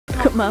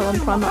Mum on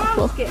Primark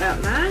floor. Get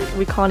out, man.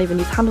 We can't even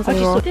use handles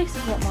anymore. This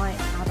is what my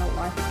adult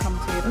life has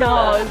come to.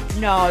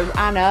 No,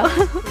 Anna.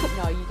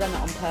 No, you've done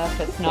that on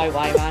purpose. No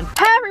way, man.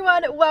 Hey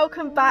everyone,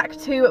 welcome back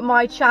to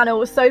my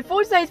channel. So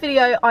for today's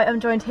video, I am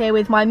joined here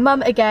with my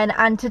mum again,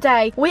 and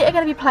today we are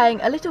going to be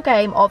playing a little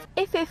game of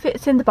if it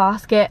fits in the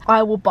basket,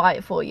 I will buy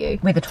it for you.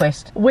 With a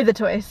twist. With a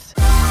twist.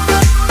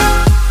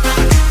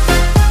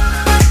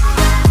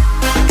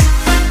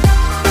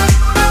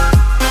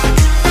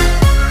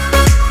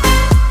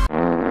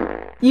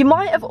 You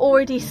might have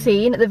already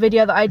seen the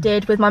video that I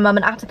did with my mum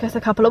and Atticus a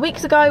couple of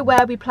weeks ago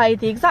where we played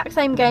the exact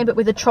same game but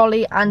with a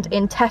trolley and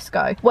in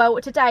Tesco. Well,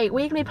 today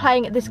we're going to be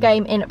playing this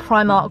game in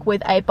Primark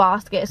with a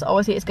basket. So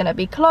obviously it's going to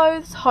be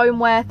clothes,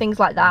 homeware, things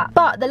like that.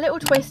 But the little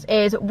twist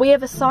is we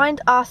have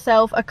assigned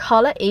ourselves a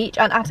colour each,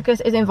 and Atticus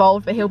is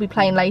involved but he'll be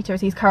playing later as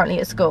he's currently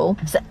at school.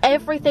 So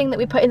everything that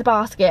we put in the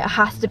basket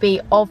has to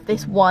be of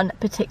this one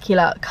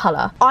particular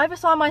colour. I've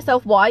assigned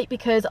myself white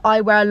because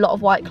I wear a lot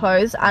of white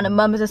clothes, and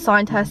Mum has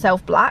assigned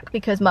herself black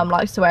because Mum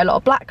likes to wear a lot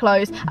of black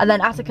clothes, and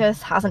then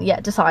Atticus hasn't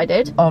yet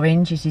decided.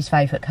 Orange is his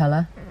favourite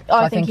colour.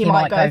 I think he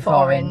might go for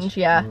orange,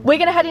 yeah. We're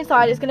going to head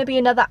inside. It's going to be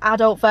another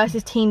adult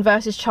versus teen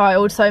versus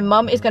child. So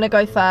Mum is going to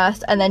go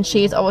first, and then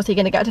she's obviously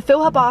going to get to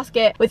fill her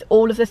basket with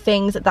all of the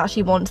things that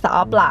she wants that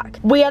are black.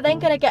 We are then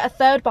going to get a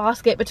third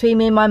basket between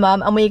me and my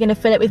mum, and we're going to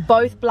fill it with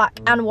both black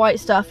and white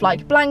stuff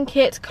like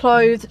blankets,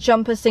 clothes,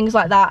 jumpers, things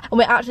like that. And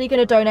we're actually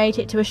going to donate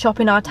it to a shop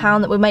in our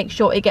town that will make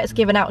sure it gets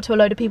given out to a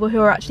load of people who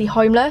are actually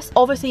homeless.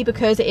 Obviously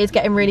because it is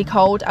getting really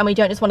cold and we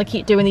don't just want to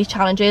keep doing these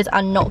challenges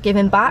and not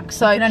giving back.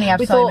 So you can only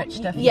have so much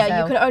stuff.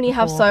 Yeah, you can only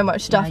have so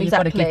much stuff. You've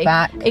got to give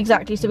back.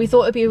 Exactly. So we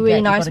thought it'd be a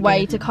really nice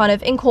way to kind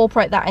of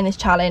incorporate that in this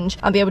challenge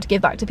and be able to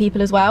give back to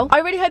people as well. I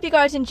really hope you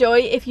guys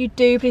enjoy. If you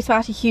do, please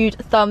smash a huge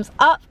thumbs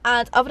up,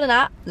 and other than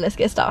that, let's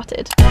get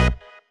started.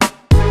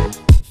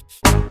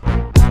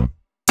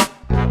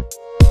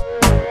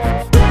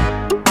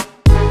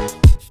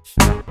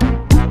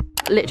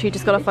 Literally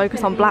just got to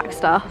focus on black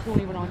stuff.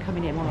 When I come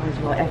in here, my eyes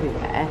are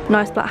everywhere.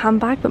 Nice black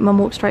handbag, but Mum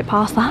walked straight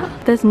past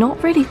that. There's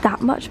not really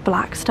that much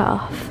black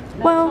stuff.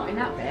 No, well, not in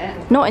that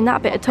bit. Not in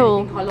that bit at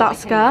all. That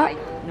skirt?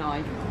 Anyway.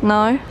 No.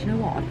 No? Do you know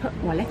what? I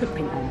put my leopard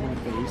print on one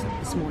of these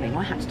this morning.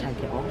 I had to take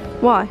it off.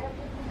 Why?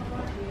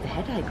 The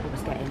headache I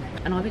was getting.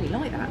 And I really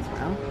like that as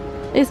well.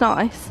 It's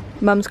nice.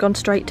 Mum's gone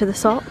straight to the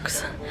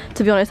socks.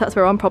 To be honest, that's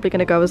where I'm probably going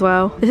to go as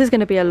well. This is going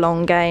to be a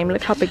long game.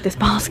 Look how big this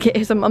basket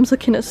is, and Mum's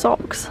looking at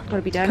socks.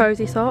 Gotta be done.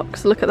 Cozy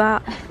socks. Look at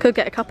that. Could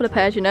get a couple of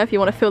pairs, you know, if you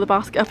want to fill the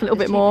basket up a little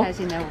bit more. Pairs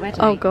in there already.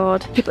 Oh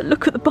god. Yeah, but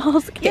look at the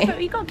basket. Yeah,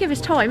 but you got to give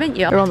us time, ain't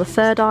you? We're on the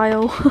third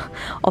aisle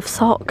of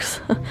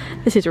socks.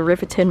 This is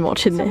riveting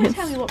watching this.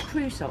 Tell me what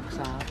crew socks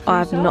are. I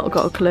have not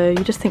got a clue.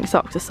 You just think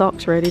socks are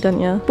socks, really, don't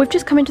you? We've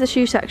just come into the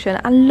shoe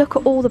section and look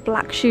at all the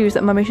black shoes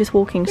that Mum is just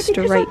walking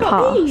straight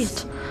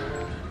past.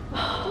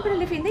 I'm going to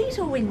live in these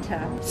all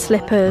winter.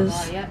 Slippers.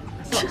 Oh, yeah.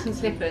 Socks and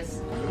slippers.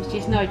 There's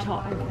just no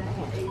time.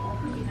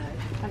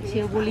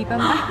 Fancy a woolly bum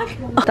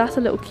bag. That's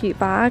a little cute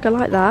bag. I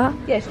like that.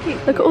 Yeah, it's cute.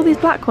 Look at all these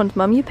black ones,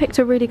 Mum. You picked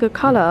a really good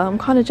colour. I'm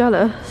kind of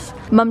jealous.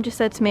 Mum just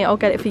said to me, I'll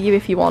get it for you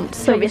if you want.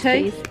 So yes,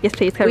 please. Yes,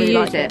 please. I really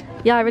like it.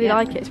 Yeah, I really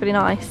like it. It's really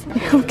nice.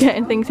 You're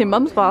getting things in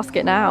Mum's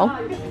basket now.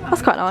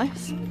 That's quite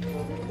nice.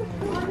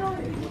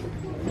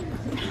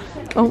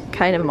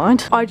 Okay, never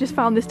mind. I just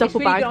found this duffel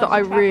bag that I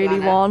really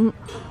want.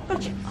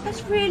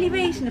 That's really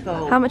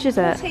reasonable. How much is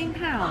it?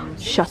 £14.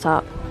 Shut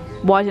up.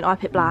 Why didn't I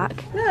pick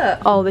black? Look.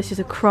 Oh, this is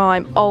a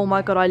crime. Oh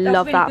my god, I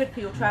love really that. Good for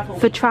your travel.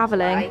 For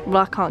travelling?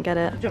 Well, I can't get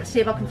it. Do you want to see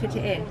if I can fit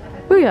it in?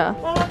 Oh yeah.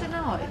 Well, I don't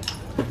know.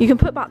 You can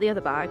put back the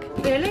other bag.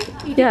 Really?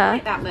 You yeah.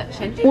 Like that much,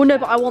 then, well, no,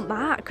 but I want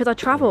that because I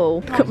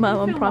travel. Look at Mum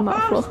on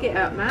Primark floor. Get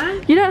up,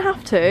 man. You don't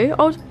have to.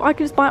 I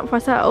can just buy it for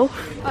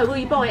myself. Oh, will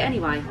you buy it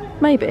anyway?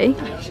 Maybe.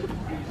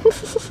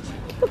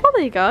 Oh,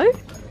 there you go.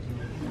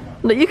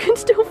 Look, you can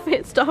still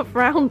fit stuff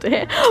around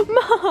it.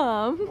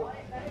 Mum!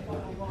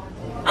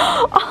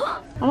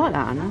 Oh. I like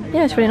that, Anna.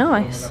 Yeah, it's really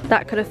nice.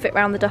 That could have fit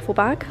around the duffel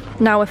bag.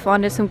 Now we're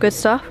finding some good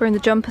stuff. We're in the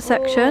jumper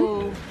section.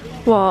 Ooh.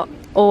 What?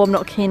 Oh, I'm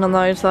not keen on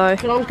those though.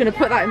 Well, I was going to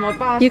put that in my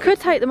basket. You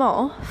could take them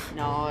off.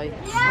 No.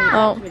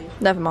 Oh,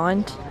 never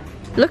mind.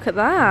 Look at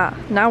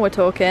that. Now we're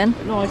talking.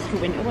 Nice for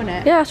winter, wasn't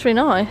it? Yeah, it's really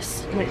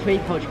nice. When it's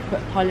really cold, you can put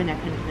a polo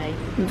neck underneath.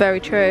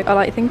 Very true. I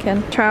like your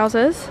thinking.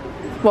 Trousers.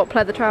 What,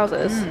 pleather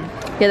trousers?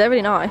 Yeah, they're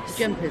really nice.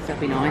 Jumpers, that'd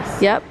be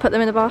nice. Yep, put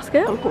them in the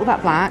basket. Oh, look at all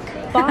that black.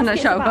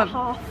 Basket's about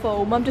half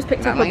full. Mum just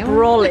picked up a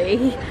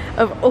brolly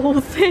of all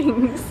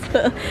things.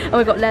 And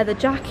we've got leather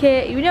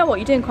jacket. You know what,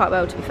 you're doing quite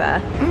well, to be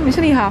fair. It's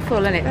only half full,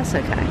 isn't it? That's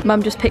okay.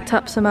 Mum just picked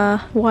up some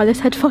wireless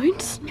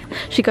headphones.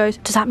 She goes,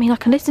 does that mean I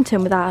can listen to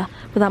them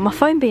without my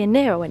phone being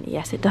near? I went,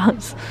 yes, it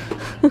does.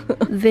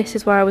 This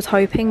is where I was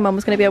hoping Mum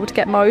was going to be able to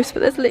get most,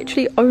 but there's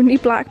literally only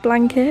black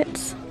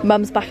blankets.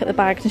 Mum's back at the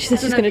bags and she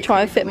says she's going to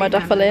try and fit my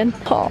duffel in.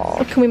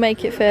 Oh, can we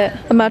make it fit?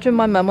 Imagine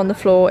my mum on the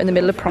floor in the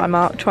middle of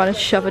Primark trying to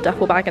shove a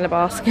duffel bag in a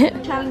basket.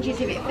 The challenge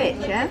is if it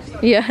fits, yeah?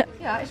 Yeah.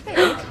 Yeah, it's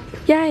fitted.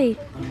 Yay.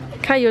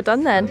 Okay, you're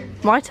done then.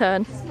 My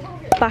turn.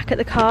 back at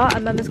the car,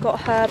 and Mum has got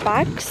her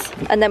bags,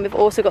 and then we've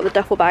also got the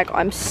duffel bag.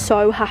 I'm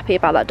so happy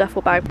about that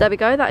duffel bag. There we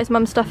go, that is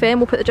Mum's stuff in.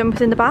 We'll put the jumpers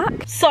in the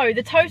back. So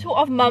the total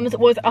of Mum's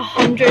was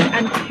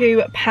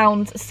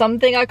 £102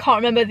 something. I can't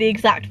remember the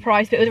exact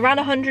price, but it was around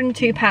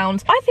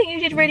 £102. I think you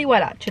did really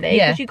well actually,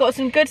 because you got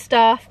some good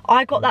stuff.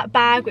 I got that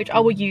bag, which I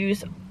will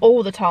use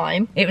all the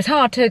time. It was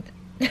hard to...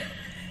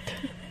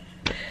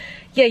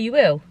 Yeah, you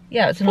will.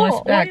 Yeah, it's a nice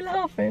bag. Why are you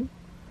laughing?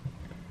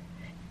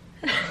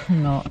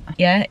 I'm not.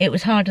 Yeah, it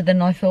was harder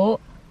than I thought.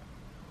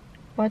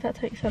 Why'd that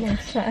take so long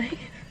to say?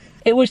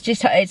 It was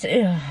just, it's,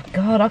 oh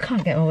God, I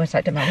can't get my words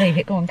out. Don't leave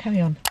it. Go on, carry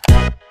on.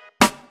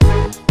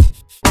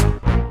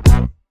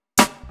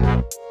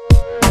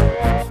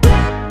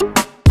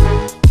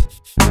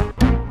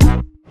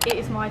 It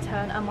is my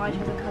turn, and my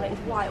chosen colour is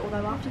white,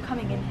 although after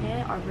coming in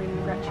here I really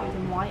regret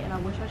choosing white, and I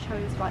wish I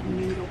chose like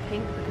nude or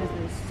pink because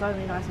there's so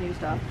many nice new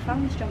stuff. I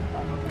found this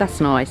jumper. That's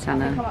nice,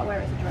 Anna. I think I might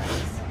wear it as a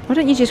dress. Why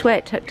don't you just wear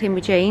it tucked in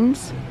with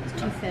jeans?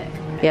 It's too thick.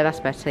 Yeah, that's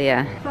better,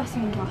 yeah. First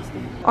thing in the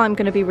basket. I'm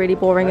going to be really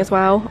boring as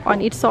well. I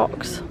need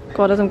socks.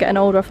 God, as I'm getting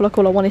older I feel like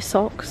all I want is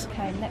socks.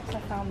 Okay, next I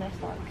found this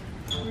like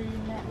crew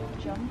neck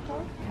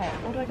jumper. Okay,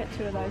 or do I get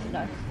 2 of those?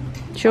 No.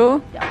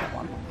 Sure? Yeah, I'll get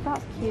 1.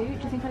 That's cute. Do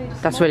you think I need a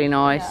small? That's really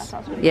nice. Yeah,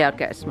 that's really yeah, I'd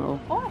get a small.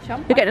 Oh,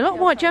 actually, you're getting a lot of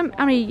white jump.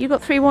 I mean, you've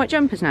got 3 white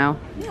jumpers now.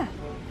 Yeah.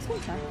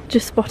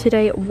 Just spotted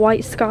a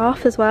white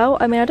scarf as well.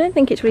 I mean, I don't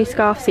think it's really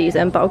scarf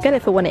season, but I'll get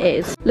it for when it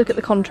is. Look at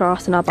the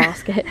contrast in our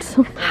baskets.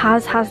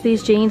 has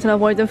these jeans and I've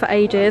wanted them for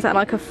ages, and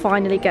I could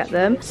finally get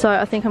them. So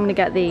I think I'm gonna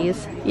get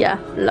these. Yeah,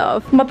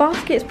 love. My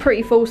basket's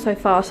pretty full so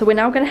far, so we're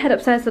now gonna head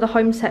upstairs to the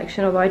home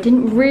section, although I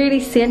didn't really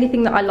see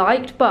anything that I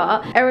liked,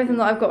 but everything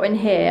that I've got in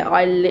here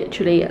I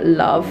literally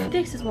love.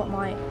 This is what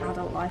my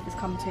adult life has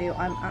come to.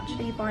 I'm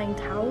actually buying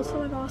towels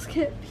for my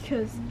basket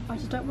because I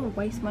just don't want to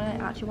waste money.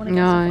 I actually want to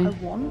get something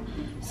I want.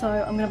 So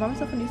I'm going to buy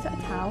myself a new set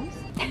of towels.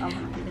 I'm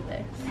happy with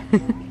this.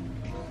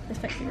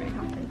 This makes me really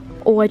happy.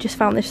 Oh, I just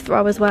found this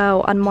throw as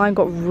well, and mine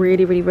got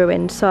really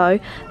ruined, so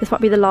this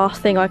might be the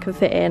last thing I can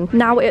fit in.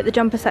 Now we're at the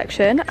jumper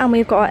section and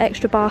we've got our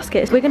extra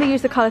baskets. We're going to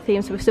use the colour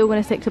theme, so we're still going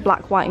to stick to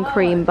black, white and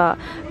cream, but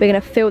we're going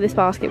to fill this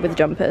basket with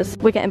jumpers.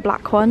 We're getting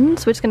black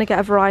ones. We're just going to get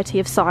a variety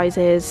of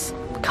sizes,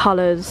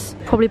 colours,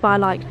 probably buy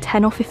like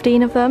 10 or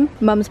 15 of them.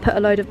 Mum's put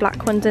a load of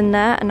black ones in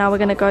there, and now we're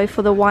going to go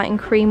for the white and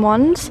cream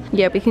ones.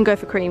 Yeah, we can go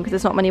for cream because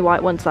there's not many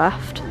white ones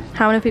left.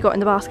 How many have we got in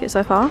the basket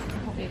so far?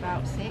 Probably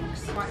about 6.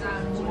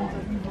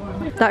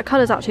 That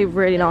colour's actually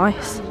really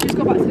nice. Just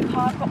got back to the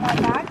car, I've got my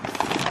bags.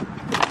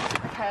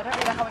 Okay, I don't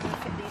really know how I'm going to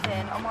fit these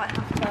in. I might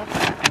have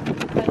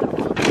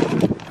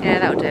to... Yeah,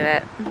 that'll do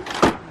it.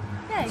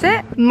 That's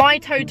it. My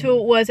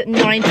total was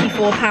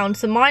 £94,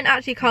 so mine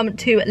actually come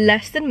to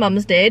less than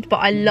Mum's did, but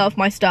I love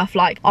my stuff.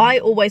 Like, I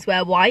always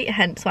wear white,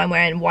 hence why I'm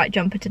wearing a white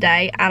jumper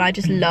today, and I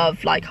just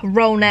love like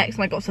roll necks,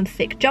 and I got some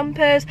thick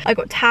jumpers, I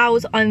got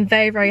towels. I'm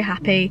very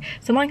happy.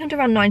 So mine come to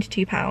around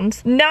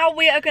 £92. Now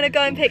we are going to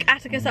go and pick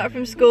Atticus up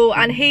from school,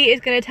 and he is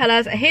going to tell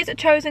us his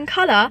chosen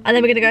colour, and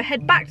then we're going to go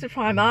head back to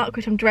Primark,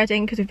 which I'm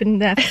dreading because we've been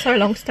there for so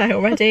long today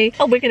already,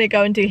 and we're going to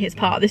go and do his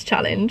part of this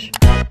challenge.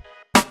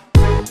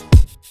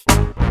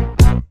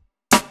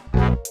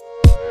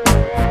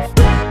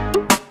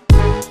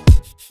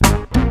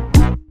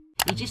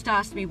 He just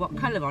asked me what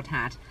colour I'd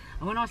had,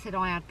 and when I said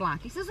I had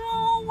black, he says,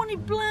 oh, I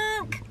wanted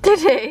black. Did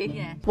he?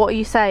 Yeah. What are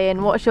you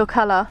saying? What's your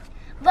colour?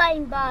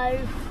 Rainbow.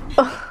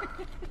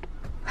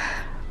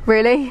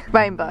 Really?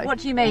 Rainbow? What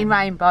do you mean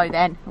rainbow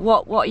then?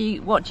 What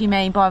do you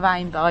mean by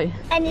rainbow?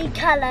 Any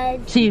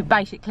coloured. So you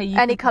basically...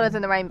 Any colours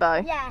in the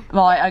rainbow? Yeah.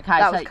 Right, okay.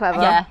 That was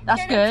clever. Yeah,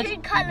 that's so good. The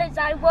 2 colours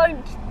I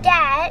won't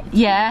get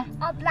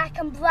are black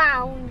and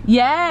brown.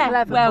 Yeah,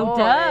 clever well boy.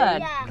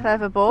 done. Yeah.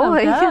 Clever boy.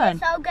 Well done.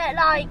 So I'll get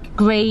like...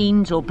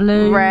 Greens or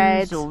blues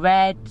Reds. or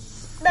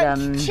reds.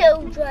 Like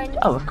children.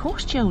 Oh, of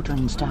course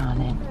children's,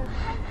 darling.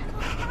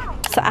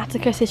 So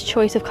Atticus's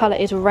choice of colour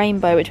is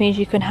rainbow, which means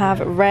you can have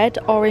red,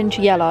 orange,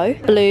 yellow,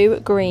 blue,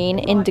 green,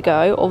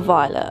 indigo or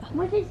violet.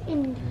 What is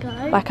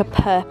indigo? Like a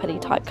purpley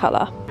type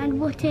colour.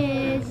 And what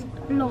is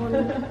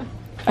blonde?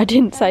 I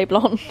didn't say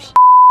blonde.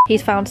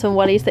 He's found some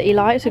wellies that he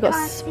likes. We've got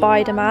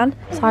Spider-Man,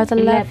 size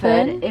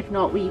 11. If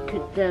not, you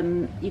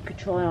could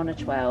try on a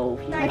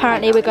 12.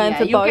 Apparently we're going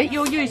for both.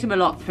 You'll use them a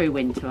lot through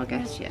winter, I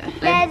guess, yeah.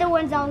 They're the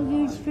ones I'll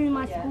use through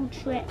my school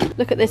trip.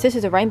 Look at this. This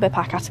is a rainbow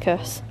pack,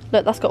 Atticus.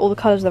 Look, that's got all the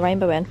colours of the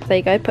rainbow in. There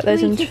you go. Put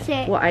those 3 in. to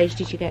 6. What age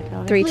did you get,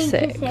 darling? 3 to 3 to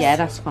 6. 6. Yeah,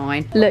 that's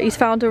fine. Look, he's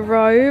found a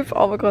robe.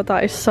 Oh my god,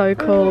 that is so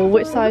cool.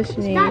 Which size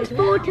do you That's need?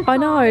 4 to 5. I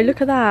know.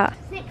 Look at that.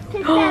 6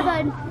 to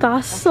 7.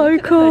 That's so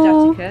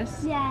cool.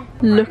 Atticus. Yeah.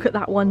 Look at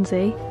that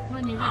onesie.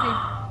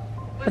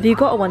 Have you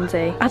got a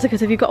onesie?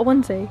 Atticus, have you got a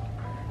onesie?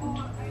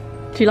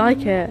 Do you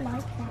like it?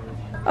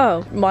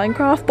 Oh,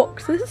 Minecraft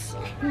boxes?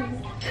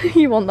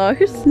 You want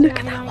those? Look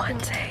at that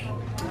onesie.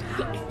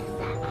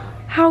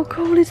 How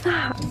cool is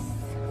that?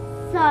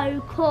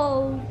 So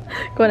cool.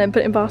 Go on then,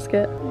 put it in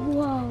basket.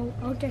 Whoa,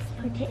 I'll just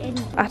put it in.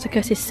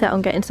 Atticus is set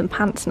on getting some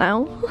pants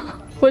now.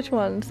 Which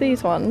ones?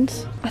 These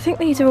ones? I think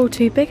these are all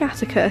too big,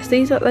 Atticus.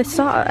 They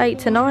start at 8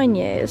 to 9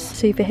 years.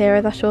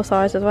 Superhero, that's your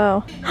size as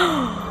well.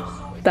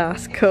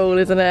 That's cool,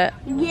 isn't it?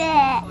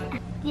 Yeah.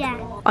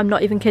 Yeah. I'm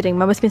not even kidding.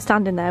 Mum has been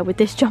standing there with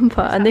this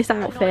jumper and this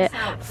outfit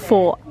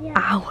for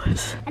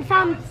hours. I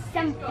found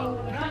something.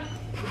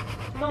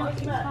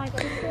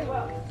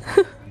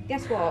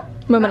 Guess what?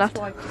 Mum and That's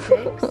 5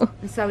 to 6,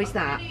 and so is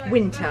that.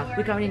 Winter.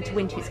 We're going into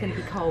winter. It's going to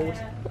be cold.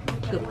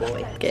 Good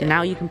boy. So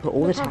now you can put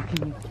all the tack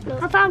in.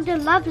 I found a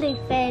lovely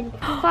thing.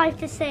 5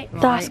 to 6.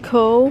 That's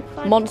cool.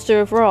 Monster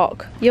of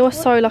Rock. You're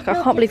so lucky.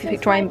 I can't believe you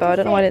picked Rainbow. I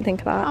don't know why I didn't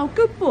think of that. Oh,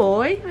 good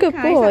boy. Good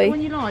okay, boy. Is that the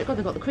one you like? God,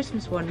 they've got the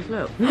Christmas ones.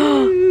 Look.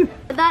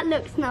 That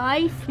looks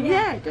nice.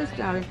 Yeah, it does,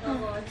 darling.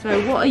 So,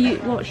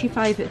 what's your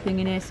favourite thing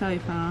in here so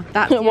far?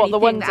 That's the What, only the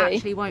thing that onesie?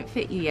 actually won't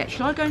fit you yet.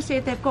 Shall I go and see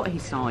if they've got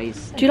his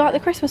size? Do you like the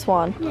Christmas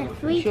one? Yeah,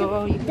 3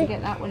 Sure, to you can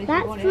get that one if you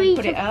That's want 3 it.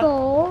 Put it to up.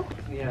 4.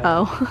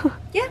 Oh.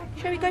 Yeah,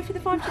 shall we go for the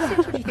 5 to 6?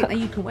 What do you think? That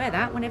you can wear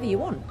that whenever you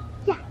want.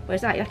 Yeah.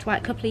 Whereas that, you have to wait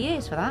a couple of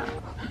years for that.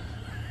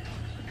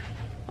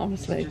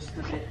 Honestly.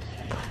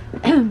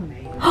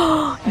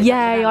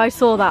 Yay, I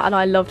saw that and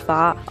I loved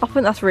that. I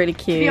think that's really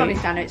cute. To be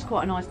honest, Anna, it's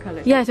quite a nice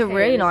colour. Yeah, it's a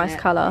really isn't nice it?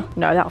 colour.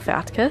 No, that'll fit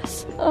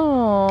Atticus.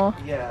 Oh,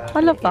 I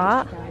love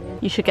that.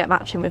 You should get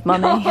matching with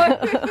Mummy.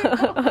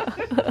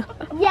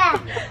 Yeah.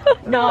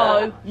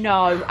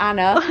 No,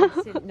 Anna.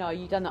 No,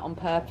 you done that on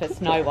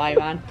purpose. No way,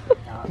 man.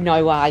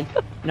 No way.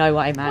 No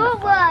way, man.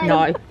 What way?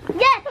 No.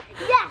 Yeah.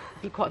 Yeah.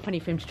 It'd be quite funny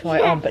for him to try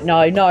it on, but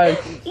no.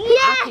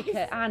 Yes.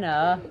 Attica,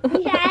 Anna.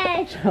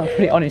 Yes. I'll put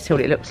it on and see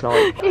what it looks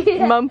like.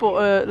 Mum bought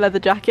a leather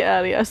jacket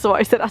earlier, so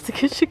I said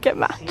Atticus should get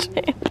matching.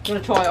 You want to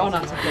try it on,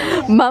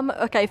 Attica? Mum,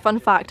 okay, fun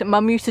fact,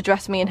 Mum used to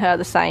dress me and her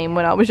the same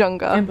when I was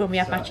younger. Remember when we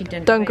had matching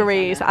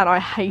Dungarees, and I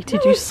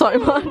hated you so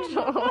much.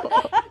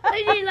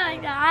 I didn't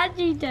like that.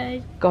 Actually,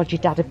 do. God, your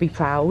dad would be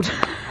proud.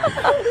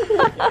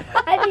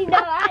 I didn't know.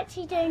 I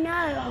actually don't know.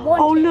 I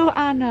want Oh, it. look,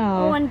 I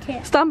Anna. want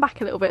it. Stand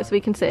back a little bit so we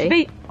can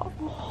see.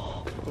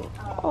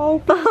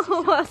 Oh,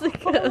 that's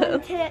good.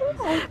 Want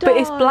it. But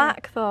it's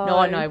black though. No,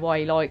 I know why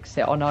he likes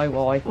it. I know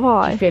why.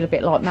 Why? Do you feel a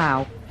bit like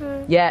Mal?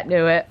 Yeah,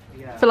 knew it.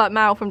 For like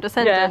Mal from Yeah,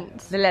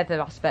 Descendants. the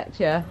leather aspect,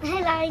 yeah.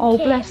 I like Oh,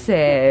 it. bless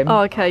him.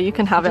 Oh, okay, you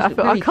can have it. I Just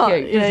feel I really can't.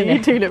 cute, Yeah, doesn't you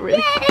it? do look really.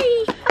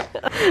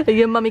 Yay! Are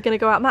you and Mummy gonna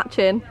go out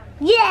matching?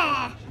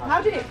 Yeah.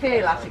 How did it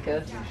feel,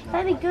 Attica?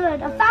 Very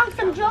good. I found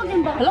some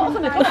jogging bottoms. A lot of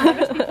them are gone. They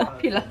must be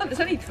popular. There's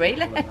only 3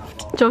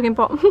 left. Jogging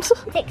bottoms.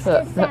 6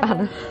 to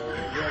 7.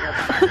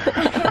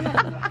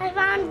 I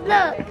found,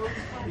 look.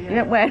 You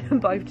don't wear them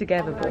both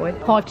together, boy.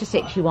 5 to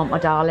 6 you want, my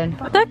darling.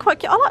 They're quite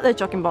cute. I like their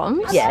jogging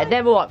bottoms. Yeah,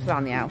 they're all up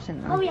around the house,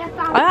 aren't they? Oh yeah, I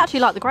found. I actually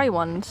like the grey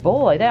ones.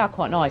 Boy, they are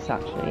quite nice,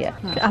 actually, yeah.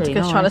 That's Atticus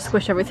really trying to nice.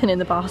 squish everything in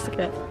the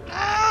basket.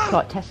 It's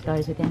like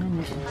Tesco's again,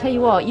 isn't it? Tell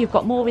you what, you've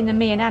got more in than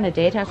me and Anna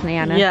did, hasn't he,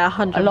 Anna? Yeah,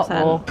 100%. A lot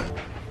more.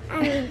 How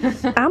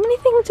many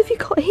things have you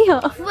got here?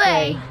 3.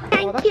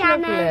 Thank you,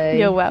 Anna. Lovely.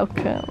 You're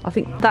welcome. I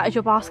think, That is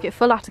your basket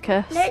full,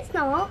 Atticus. No, it's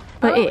not.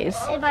 But it is.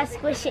 If I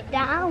squish it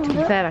down. to be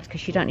Look. fair,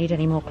 because you don't need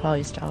any more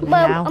clothes, darling,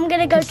 Well, now. I'm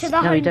gonna go to the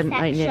No, he home doesn't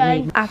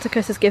section. need.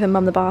 Atticus has given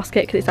Mum the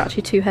basket because it's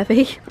actually too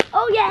heavy.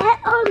 Oh yeah,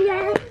 oh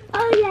yeah,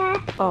 oh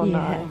yeah. Oh Yeah,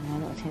 no.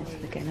 no, that's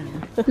his again,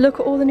 Anna.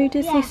 Look at all the new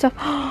Disney Yeah. stuff.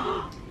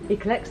 He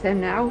collects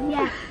them now.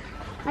 Yeah.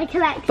 I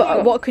collect But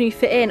it. what can you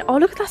fit in? Oh,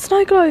 look at that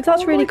snow globe.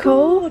 That's really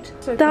cool.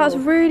 So That's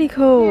cool. really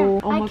cool.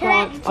 Oh I my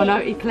god. collect I know,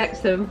 it. he collects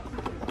them.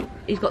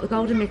 He's got the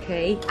golden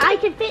Mickey. I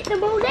can fit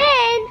them all in.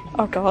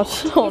 Oh god.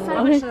 Oh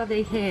How much no. are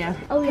they here?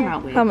 Oh, Come yeah.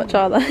 out weird. How much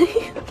are they?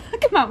 They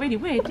come out really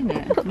weird, didn't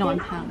it?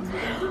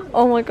 £9.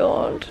 Oh my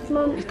god.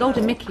 His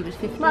golden Mickey was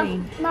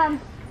 15.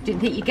 Mum,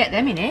 Didn't think you'd get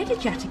them in here,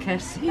 did you,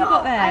 Atticus? Who you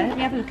got there? Let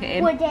me have a look at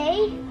him.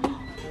 Woody.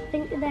 I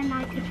think then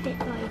I could fit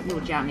both.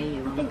 You're jammy,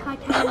 you I are. think I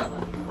can.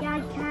 Yeah, I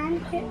can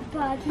fit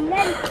both. And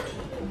then I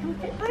can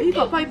fit both. You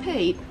got Bo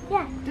Peep?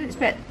 Yeah. Didn't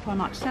expect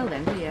Primark to sell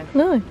them, do you?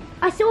 No.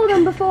 I saw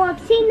them before.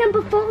 I've seen them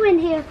before in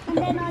here. And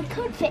then I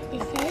could fit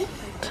this in.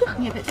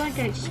 Yeah, but don't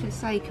get it just for the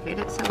sake of it.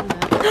 Let's sell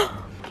them.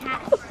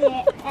 Catch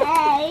it.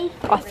 Hey.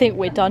 I think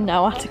we're done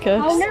now,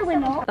 Atticus. Oh no, we're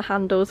not. The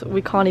handles,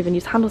 we can't even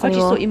use handles I just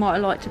anymore. thought you might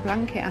have liked a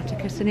blanket,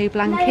 Atticus, a new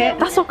blanket.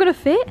 That's not going to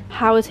fit.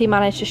 How has he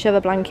managed to shove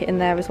a blanket in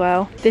there as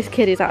well? This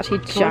kid is actually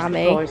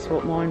jammy. Twice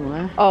what mine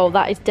were. Oh,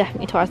 that is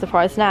definitely twice the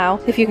price now.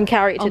 If you can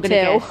carry it to I'm gonna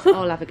till. guess.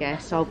 I'll have a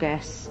guess. I'll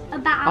guess.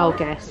 About. I'll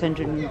guess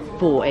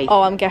 140.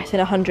 Oh, I'm guessing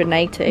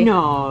 180.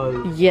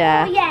 No.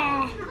 Yeah. Oh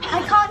yeah.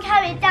 I can't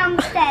carry it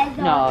downstairs.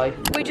 though. No.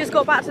 We just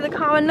got back to the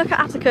car and look at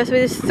Atticus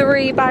with his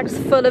 3 bags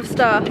full of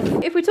stuff.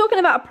 If we're talking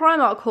about a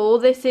Primark haul,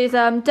 this is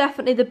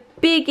definitely the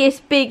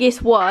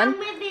biggest one. And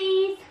with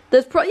these.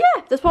 That's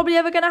probably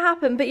ever going to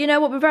happen. But you know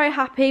what? We're very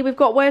happy. We've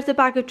got, where's the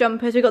bag of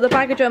jumpers? We've got the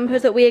bag of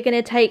jumpers that we are going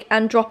to take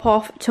and drop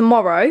off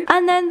tomorrow.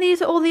 And then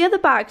these are all the other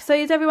bags. So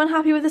is everyone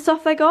happy with the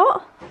stuff they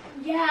got?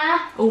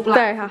 Yeah. All black.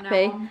 Very from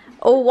happy. now on.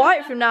 All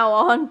white from now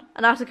on,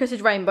 and Atticus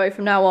is rainbow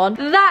from now on.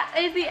 That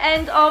is the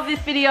end of this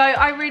video.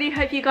 I really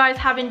hope you guys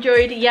have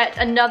enjoyed yet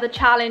another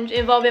challenge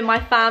involving my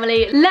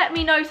family. Let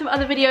me know some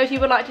other videos you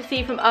would like to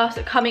see from us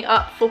coming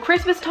up for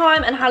Christmas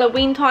time and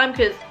Halloween time,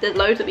 because there's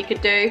loads that we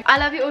could do. I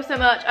love you all so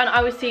much, and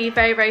I will see you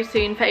very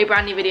soon for a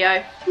brand new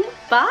video.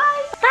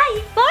 Bye.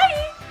 Bye.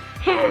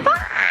 Bye.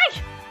 Bye.